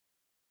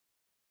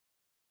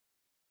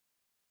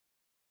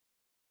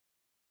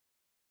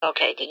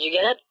Okay, did you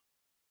get it?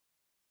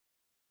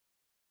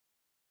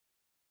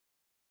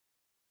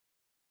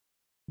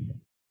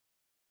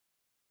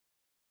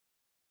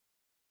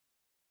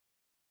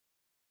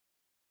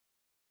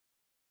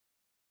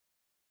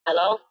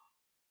 Hello?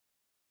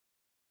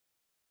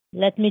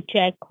 Let me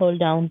check.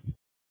 Hold on.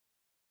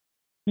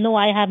 No,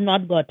 I have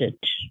not got it.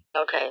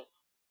 Okay.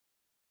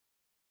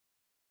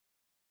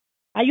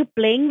 Are you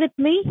playing with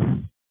me?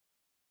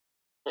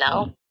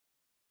 No?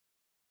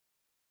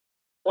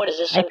 What is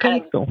this? I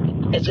think so.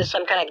 Is this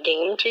some kind of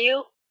game to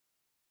you?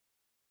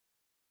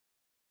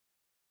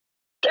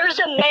 There's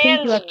a I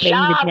think you are man's playing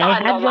with job me. I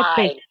on the have your line.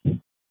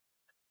 pic.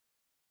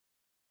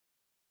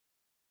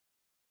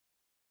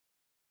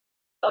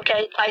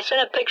 Okay, I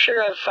sent a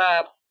picture of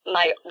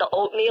the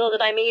oatmeal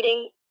that I'm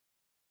eating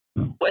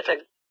with a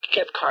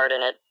gift card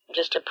in it,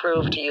 just to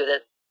prove to you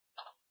that.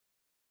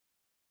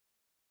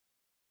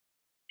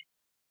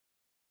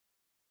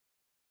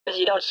 Because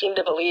you don't seem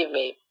to believe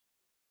me.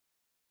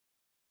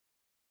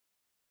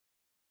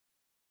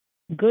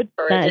 Good.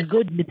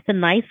 Good. It's a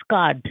nice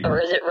card. Or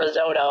is it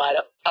risotto?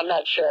 I'm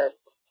not sure.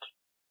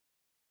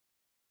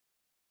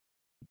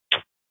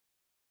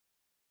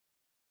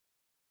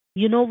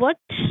 You know what?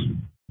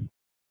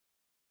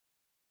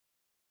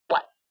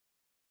 What?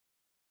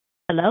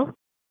 Hello?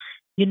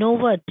 You know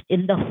what?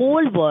 In the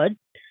whole world,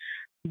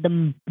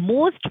 the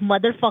most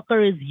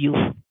motherfucker is you.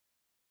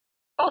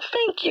 Oh,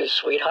 thank you,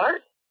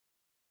 sweetheart.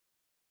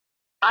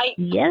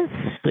 Yes,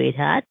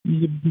 sweetheart.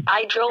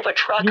 I drove a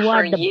truck You for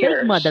are the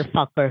years. big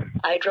motherfucker.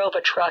 I drove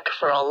a truck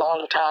for a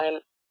long time,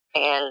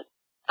 and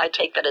I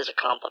take that as a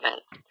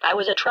compliment. I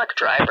was a truck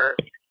driver.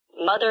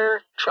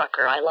 Mother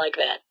trucker. I like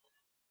that.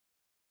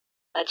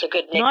 That's a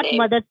good nickname.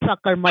 Not mother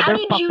trucker, motherfucker.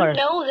 How did you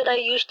know that I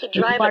used to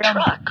drive a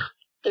truck?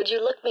 Did you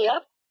look me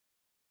up?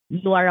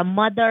 You are a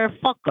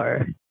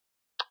motherfucker.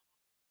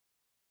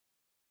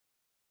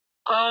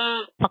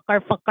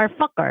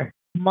 Fucker.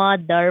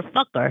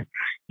 Motherfucker.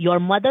 Your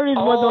mother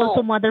was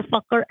also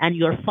motherfucker, and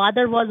your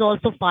father was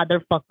also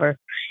fatherfucker.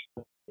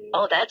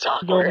 Oh, that's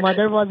awkward. Your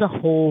mother was a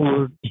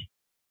whore.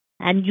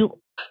 And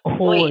you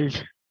whore.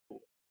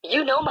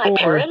 You know my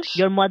parents?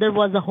 Your mother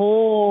was a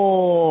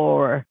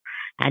whore.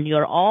 And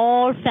your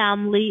all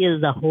family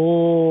is a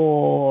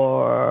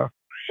whore.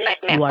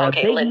 You are a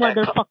big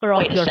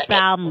motherfucker of your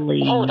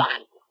family. Hold on.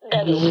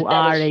 You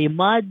are a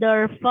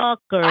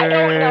motherfucker. I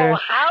don't know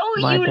how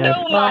you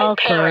know my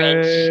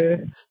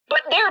parents,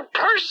 but their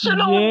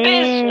personal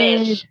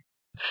business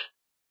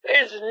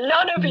is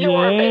none of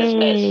your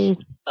business.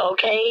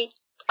 Okay?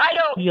 I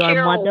don't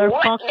care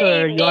what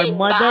they did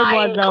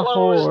behind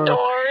closed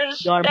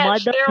doors. Your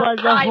That's mother their was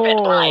a private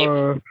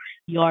whore. life.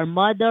 Your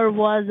mother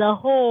was a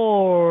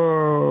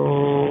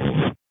whore.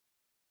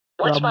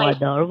 Your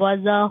mother was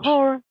a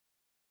whore.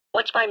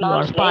 What's my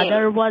mom's name? Your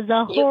father was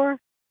a whore.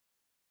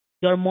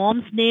 Your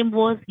mom's name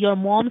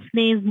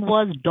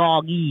was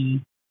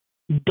Doggy.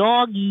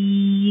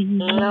 Doggy.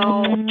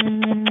 No.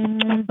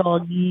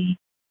 Doggy.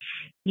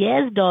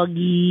 Yes,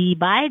 doggy.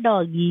 Bye,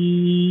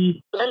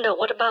 doggy. Linda,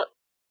 what about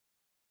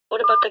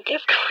the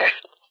gift card?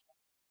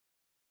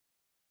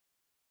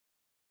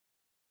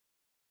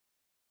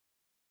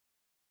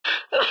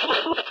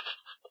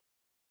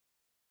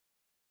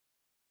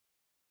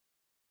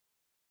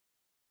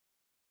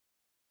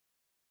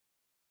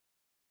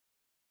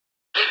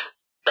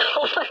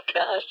 Oh my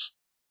gosh.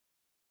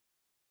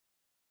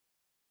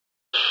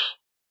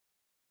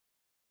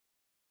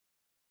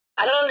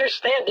 I don't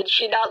understand. Did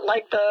she not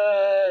like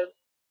the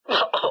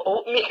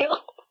oatmeal?